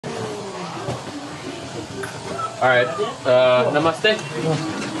Alright, namaste.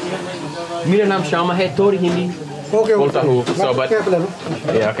 मेरा नाम श्यामा है, थोड़ी हिंदी बोलता हूँ, so but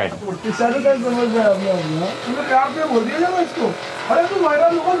yeah, okay.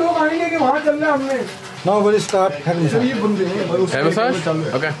 Now we'll start head massage. Head massage?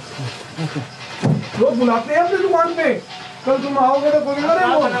 Okay. लोग बुलाते हैं अपनी दुकान पे, कल तुम आओगे तो बोलेगा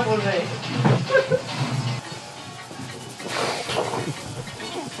ना बोल रहे हैं।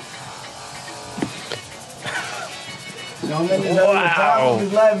 Wow,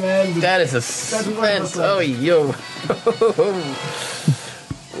 that is a suspense. Oh, yo.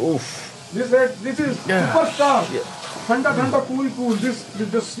 Oof. This is superstar. ठंडा ठंडा cool. Just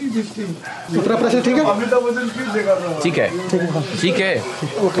see this thing. कितना प्रेशर ठीक है? अमिताभ बच्चन फिर देखा था। ठीक है,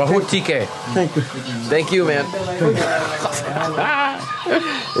 बहुत ठीक है. Thank you, man.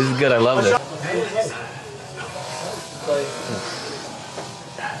 This is good. I love this.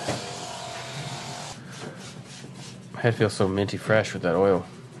 My head feels so minty fresh with that oil.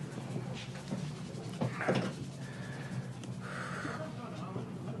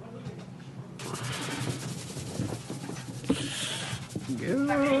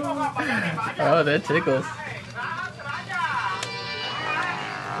 Oh, that tickles.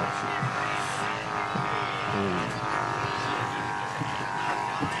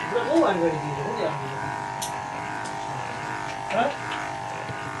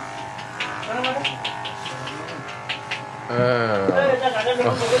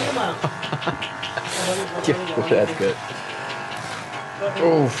 That's good.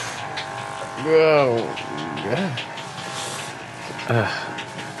 Oof. Oh, yeah.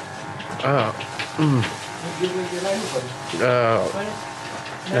 Oh.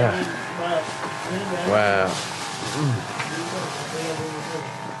 Yeah. Wow.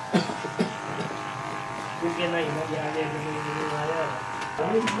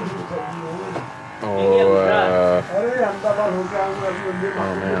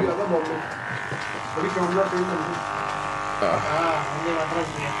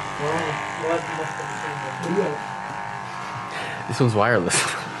 This one's wireless.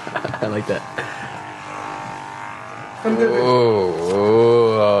 I like that. Oh,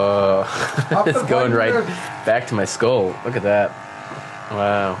 it's going right back to my skull. Look at that.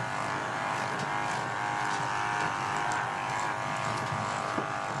 Wow.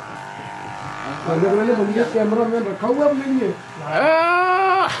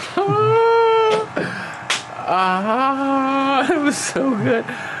 It was so good.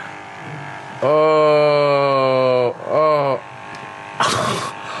 Oh.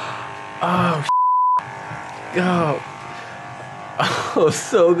 Oh,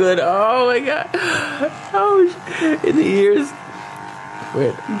 so good. Oh my god. Oh, in the ears.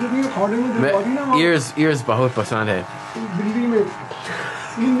 Wait. Ears bahut pasand hai.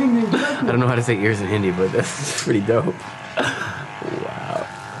 I don't know how to say ears in Hindi, but that's pretty dope. Wow.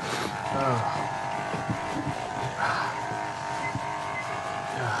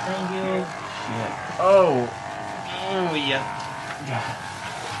 Thank you. Oh. Oh yeah.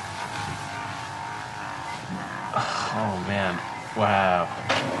 Oh man. Wow.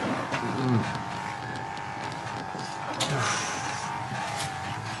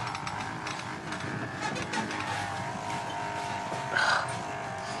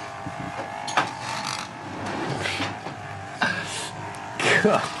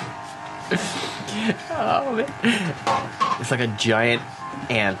 Oh man. It's like a giant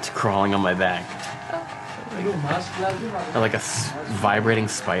ant crawling on my back. Like a vibrating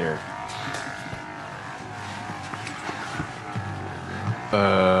spider.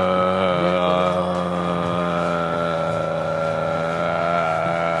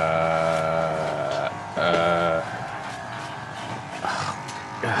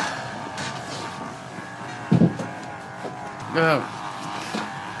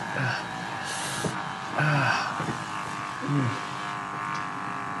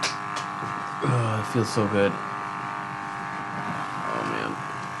 It feels so good. Oh man.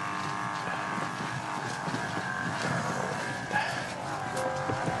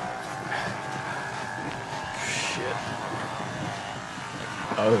 Shit.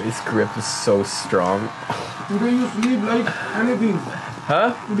 Oh, this grip is so strong. Today you sleep like anything.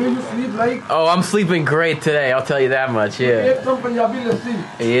 Huh? Today you sleep like. Oh, I'm sleeping great today. I'll tell you that much. Yeah. Take some Punjabi lassi.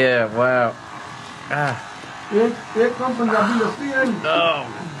 Yeah. Wow. Take some Punjabi lassi and. Oh.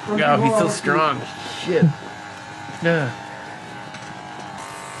 God, he's so strong. Shit. Yeah.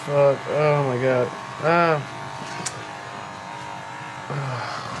 Fuck. Oh my god. Man.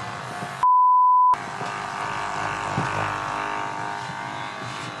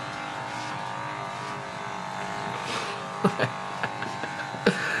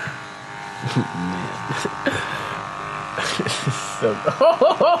 So.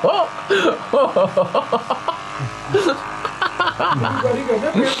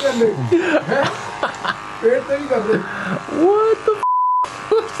 What the f?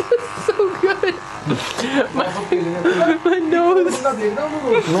 This is so good. My nose.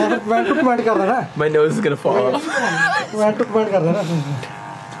 My nose is gonna fall off.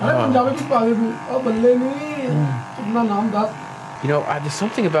 You know, there's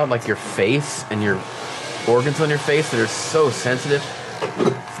something about like your face and your organs on your face that are so sensitive.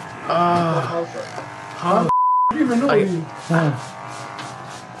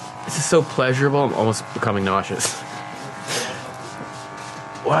 This is so pleasurable. I'm almost becoming nauseous.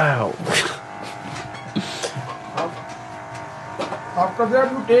 Wow. After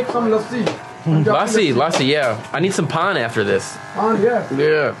that, you take some lassi. Lassi, yeah. I need some pan after this. Pan, yeah.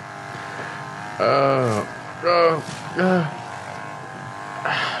 Yeah.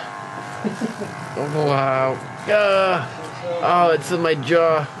 Oh, wow. Oh, it's in my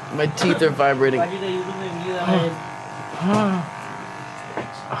jaw. My teeth are vibrating.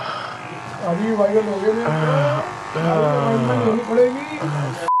 अभी viral हो गए पड़ेगी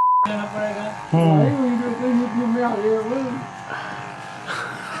YouTube में आ गए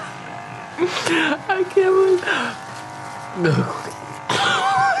I can't believe.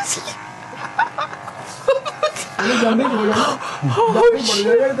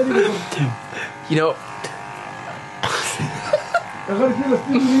 You know. अगर इसमें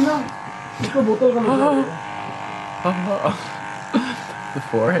लस्सी मिली ना इसको बोतल का The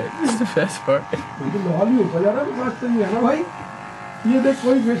forehead is the best part.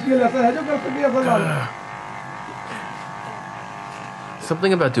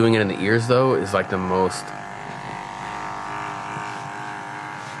 Something about doing it in the ears, though, is like the most.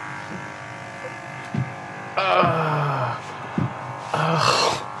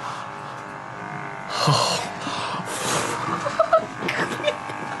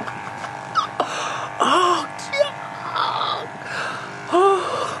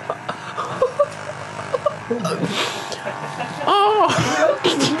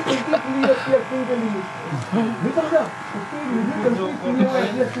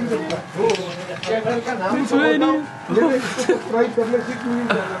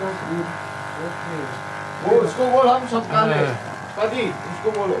 उसको बोल हम सब काले कदी उसको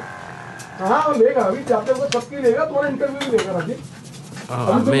बोलो हाँ लेगा अभी जाते हुए सबकी लेगा तुम्हारा इंटरव्यू भी लेगा राजी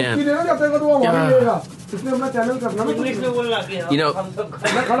अभी तो सबकी लेगा जाते हुए तो वो हमारी लेगा इसने अपना चैनल करना ना You know,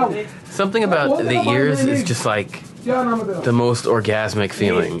 something about the ears is just like the most orgasmic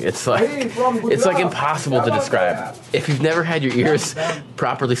feeling. It's like impossible to describe. If you've never had your ears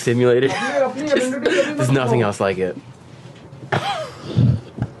properly stimulated, there's nothing else like it.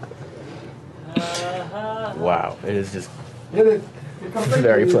 Wow, it is just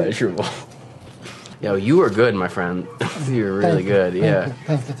very pleasurable. Yo, you are good, my friend. You're really good, yeah.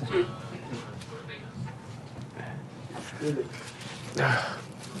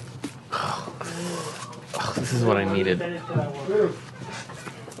 Oh, this is what I needed.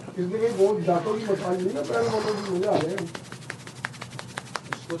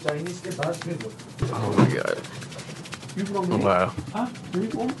 Oh my god. Oh, wow.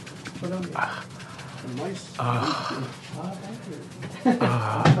 Oh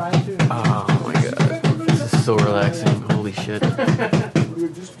my god. This is so relaxing. Holy shit.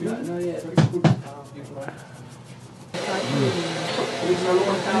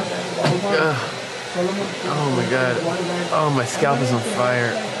 Oh my god. Oh, my scalp is on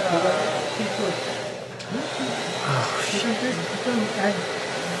fire. Oh shit.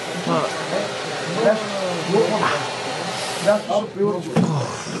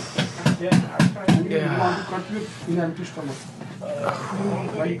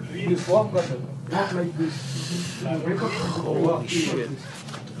 Holy shit.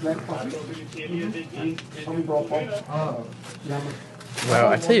 Wow,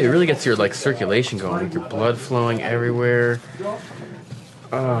 I tell you, it really gets your like circulation going, like your blood flowing everywhere.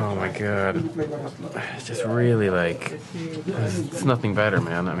 Oh my god. It's just really like, it's nothing better,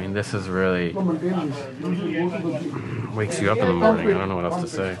 man. I mean, this is really wakes you up in the morning. I don't know what else to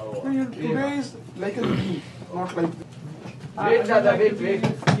say. Today is like a leaf, not like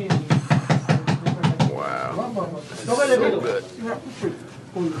wow. This is so good.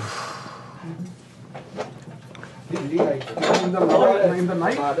 in the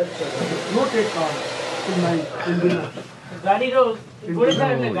night, no take car in night in dinner. गाड़ी तो थोड़े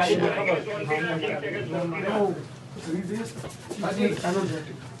time में गाड़ी No, 3 days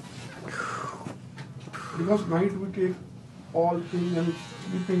energetic. Because night we take all things and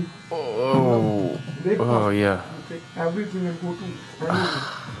sleeping. Oh, oh yeah. We take everything and go to everything.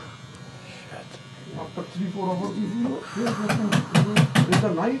 after 3-4 hours, in the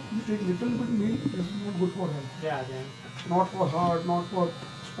night, you take little bit meal. This is not good for health. Yeah. Not for heart, not for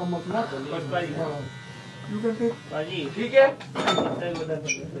stomach, not for you can take. ठीक है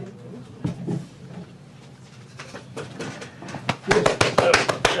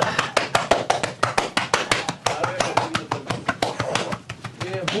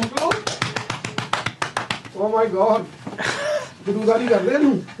Oh my God! दूधारी कर रहे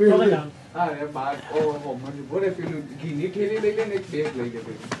हैं अरे बात ओ મને બોલે પેલું ઘીની ઠેલી લઈ લે ને એક બેગ લઈ લે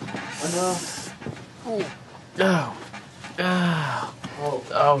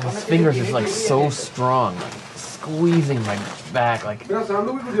Oh, his fingers are like so strong, like, squeezing my back, like. मेरा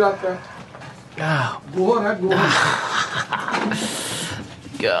सांडू भी गुजरात का है गोहर है Gohar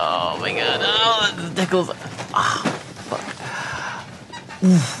Oh my God! Oh, it tickles. Ah, fuck.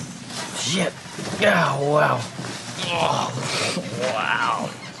 Oof. Shit. Oh, wow. Oh, wow.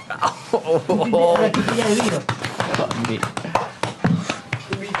 Oh.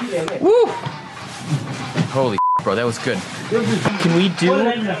 Woo. Holy bro, that was good. Can we do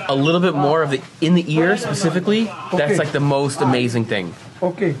a little bit more of the in the ear specifically? That's like the most amazing thing.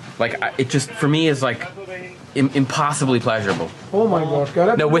 Okay. Like it just for me is like impossibly pleasurable. Oh my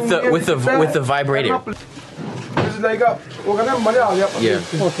God! No, with the vibrator. This is like a वो कहते हैं मजा आ गया Yeah.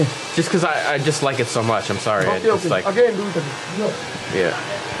 Okay. Just because I just like it so much. I'm sorry. Okay, It's okay. like Again, do it again. yeah.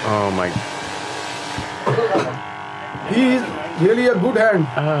 Oh my. He is really a good hand.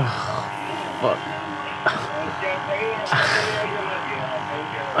 Fuck.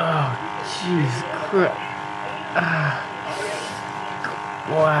 Oh jeez.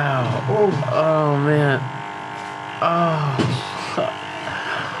 Wow. Oh man. Oh.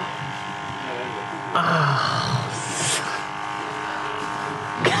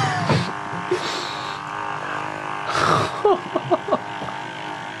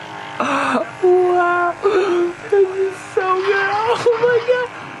 Wow, this is so good. Oh my God.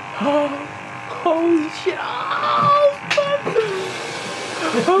 Oh, holy shit. Oh, fuck.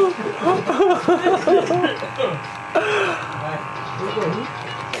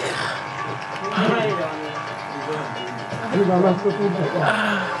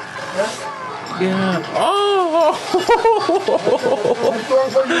 Yeah. Oh.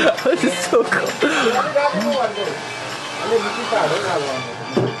 This is so cool.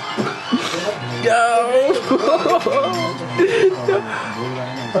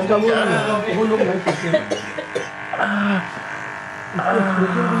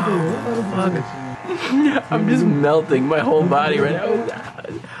 I'm just melting my whole body right now.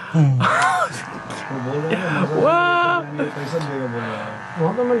 Wow.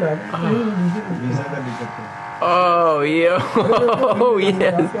 Oh yeah. Oh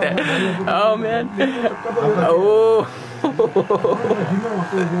yes. Oh man. Oh.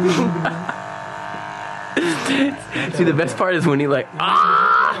 See, the best part is when he like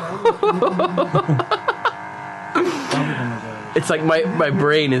it's like my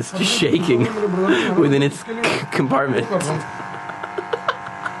brain is just shaking within its compartment.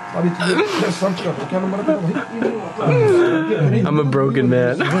 I'm a broken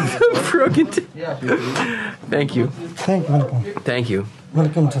man. Broken. Thank you. Thank you. Welcome. Thank you.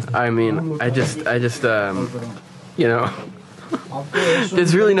 Welcome to. I mean, I just, you know,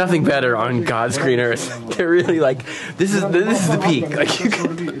 there's really nothing better on God's green earth. They're really like, this is the peak. Like you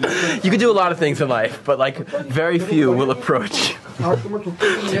could do a lot of things in life, but like very few will approach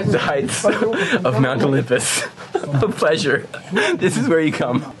the heights of Mount Olympus of pleasure. This is where you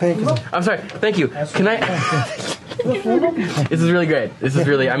come. Thank you. I'm sorry. Thank you. Can I? This is really great. This is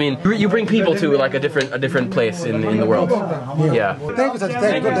really. I mean, you bring people to like a different place in the world. Yeah. Thank you, sir.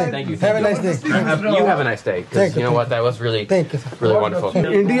 Thank you. Thank you. Have a nice day. You have a nice day. Because you know what? That was really, really wonderful. In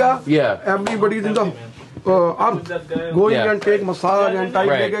India, Yeah. everybody is in the earth going Yeah. and take massage and type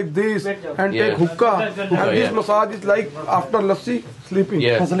Right. like this and Yeah. take hookah. And this yeah. massage is like after lassi, sleeping.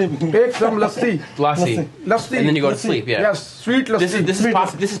 Yeah. Take some lassi. Lassi. Lassi. And then you go to sleep. Yeah. Yes, sweet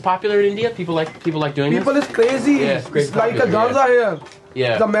lassi. This is popular in India. People like doing People this. is crazy. Yeah, it's crazy It's like a popular, ganza here.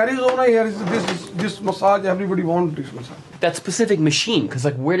 Yeah. The Arizona here is this massage. Everybody wants this massage. That specific machine, because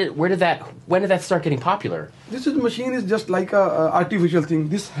like when did that start getting popular? This machine is just like a artificial thing.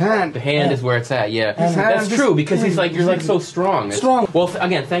 This hand. The hand is where it's at. Yeah, hand, that's this true because thing. you're like so strong. Strong. Well,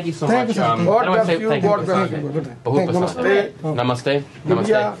 again, thank you so Thank much. you, sir. How God do I bless say you. thank you? God bless you. Namaste. Namaste. Namaste.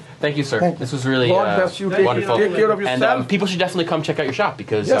 Yeah. Thank you, sir. Thank you. This was really God bless you. wonderful. Take care of And yourself. people should definitely come check out your shop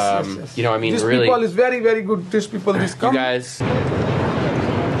because Yes. you know, I mean, These really, people is very, very good. These people, this you come. guys.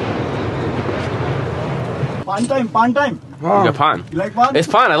 Pan time, pan time. You got pan. You like pan? It's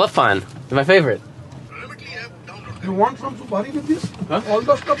pan. I love pan. It's my favorite. You want from Subari with this? All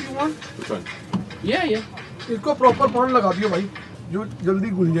the stuff you want? Which one? Yeah, yeah. इसको proper पान लगा दियो भाई, जो जल्दी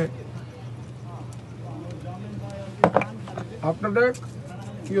घुल जाए। After that,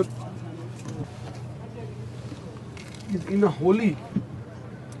 you in a holy.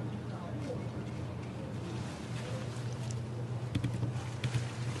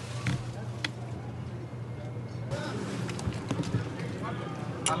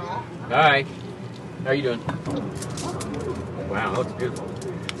 Hi. How are you doing? Wow, that looks beautiful.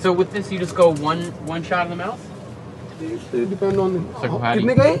 So with this, you just go one shot in the mouth? It depend on So how do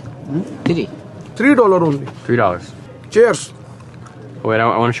कितने you- का है? $3 only. $3. Cheers. Wait, I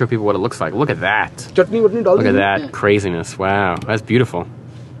want to show people what it looks like. Look at that. चटनी वटनी डाल Look at दीजिए। that craziness. Wow, that's beautiful.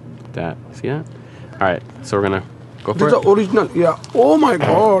 That. See that? All right, so we're gonna go for This is it. the original. Yeah. Oh my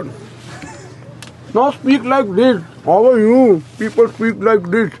God. Now speak like this. How are you? People speak like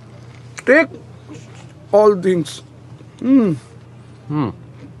this. Take all things.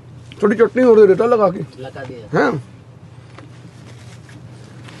 थोड़ी चटनी और दे देता लगा के। लगा दिया। हैं?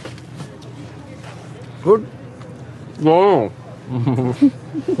 Good. Wow.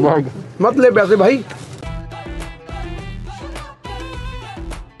 मत ले पैसे भाई।